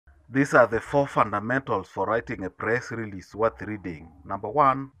These are the four fundamentals for writing a press release worth reading. Number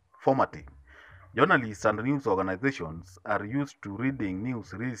one, formatting. Journalists and news organizations are used to reading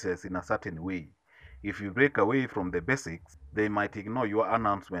news releases in a certain way. If you break away from the basics, they might ignore your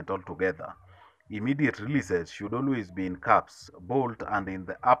announcement altogether. Immediate releases should always be in caps, bold, and in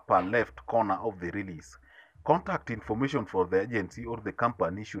the upper left corner of the release. Contact information for the agency or the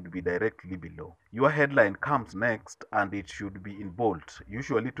company should be directly below. Your headline comes next and it should be in bold,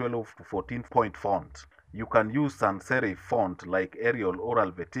 usually 12 to 14 point font. You can use sans serif font like Arial or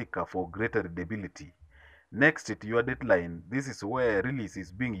Helvetica for greater readability. Next to your deadline, this is where release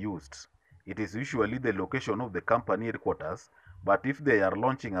is being used. It is usually the location of the company headquarters, but if they are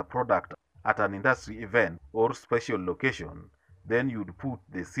launching a product at an industry event or special location, then you'd put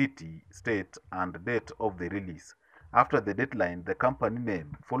the city, state, and date of the release. After the deadline, the company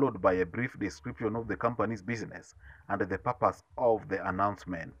name, followed by a brief description of the company's business and the purpose of the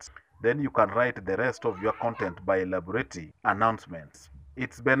announcement. Then you can write the rest of your content by elaborating announcements,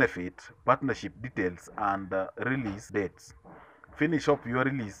 its benefit, partnership details, and release dates. Finish up your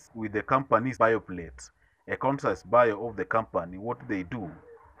release with the company's bio plate, a concise bio of the company, what they do,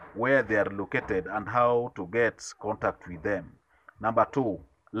 where they are located, and how to get contact with them. Number two,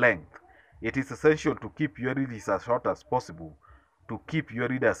 length. It is essential to keep your release as short as possible to keep your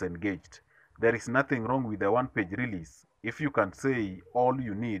readers engaged. There is nothing wrong with a one-page release if you can say all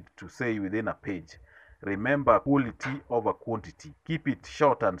you need to say within a page. Remember quality over quantity. Keep it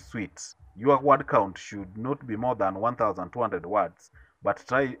short and sweet. Your word count should not be more than 1,200 words, but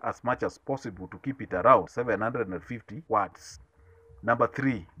try as much as possible to keep it around 750 words. Number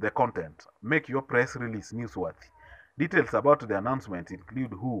three, the content. Make your press release newsworthy. Details about the announcement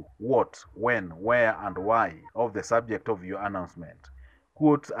include who, what, when, where, and why of the subject of your announcement.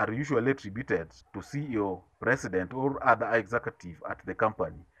 Quotes are usually attributed to CEO, president, or other executive at the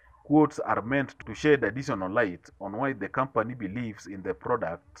company. Quotes are meant to shed additional light on why the company believes in the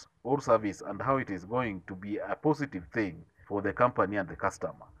product or service and how it is going to be a positive thing for the company and the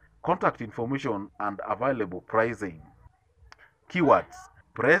customer. Contact information and available pricing. Keywords.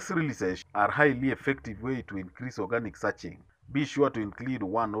 Press releases are highly effective way to increase organic searching. Be sure to include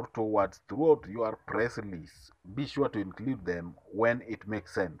one or two words throughout your press release. Be sure to include them when it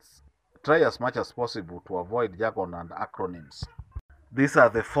makes sense. Try as much as possible to avoid jargon and acronyms. These are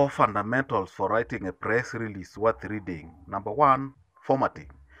the four fundamentals for writing a press release worth reading. Number one,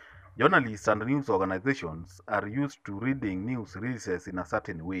 formatting. Journalists and news organizations are used to reading news releases in a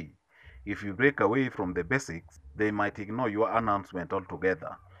certain way. If you break away from the basics, they might ignore your announcement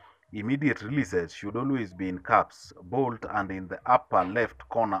altogether. Immediate releases should always be in caps, bold, and in the upper left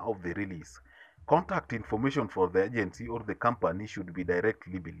corner of the release. Contact information for the agency or the company should be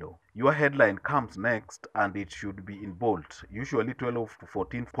directly below. Your headline comes next and it should be in bold, usually 12 to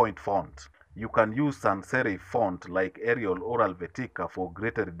 14 point font. You can use sans serif font like Arial or Helvetica for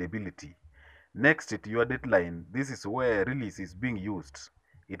greater readability. Next to your deadline, this is where release is being used.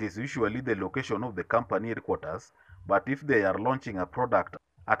 It is usually the location of the company headquarters, but if they are launching a product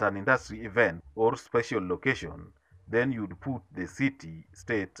at an industry event or special location, then you'd put the city,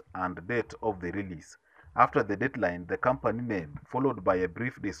 state, and date of the release. After the deadline, the company name, followed by a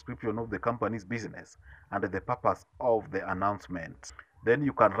brief description of the company's business and the purpose of the announcement. Then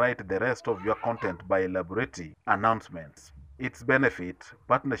you can write the rest of your content by elaborating announcements, its benefit,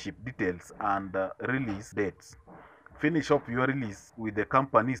 partnership details, and release dates. Finish up your release with the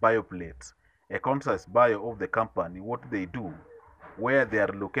company's bio plate, a concise bio of the company, what they do, where they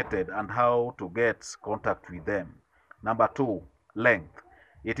are located, and how to get contact with them. Number two, length.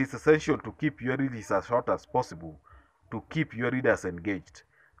 It is essential to keep your release as short as possible to keep your readers engaged.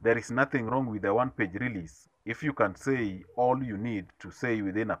 There is nothing wrong with a one-page release if you can say all you need to say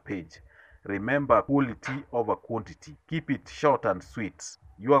within a page. Remember quality over quantity. Keep it short and sweet.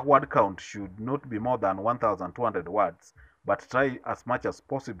 Your word count should not be more than 1,200 words, but try as much as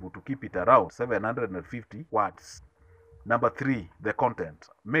possible to keep it around 750 words. Number three, the content.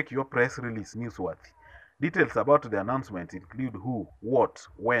 Make your press release newsworthy. Details about the announcement include who, what,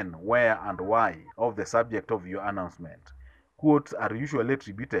 when, where, and why of the subject of your announcement. Quotes are usually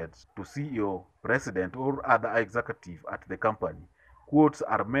attributed to CEO, president, or other executive at the company. Quotes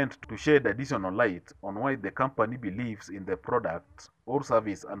are meant to shed additional light on why the company believes in the product or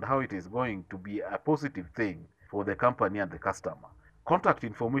service and how it is going to be a positive thing for the company and the customer. Contact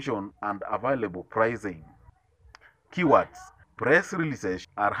information and available pricing. Keywords. Press releases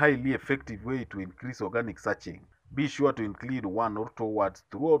are highly effective way to increase organic searching. Be sure to include one or two words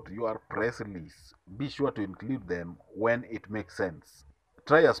throughout your press release. Be sure to include them when it makes sense.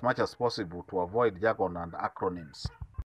 Try as much as possible to avoid jargon and acronyms.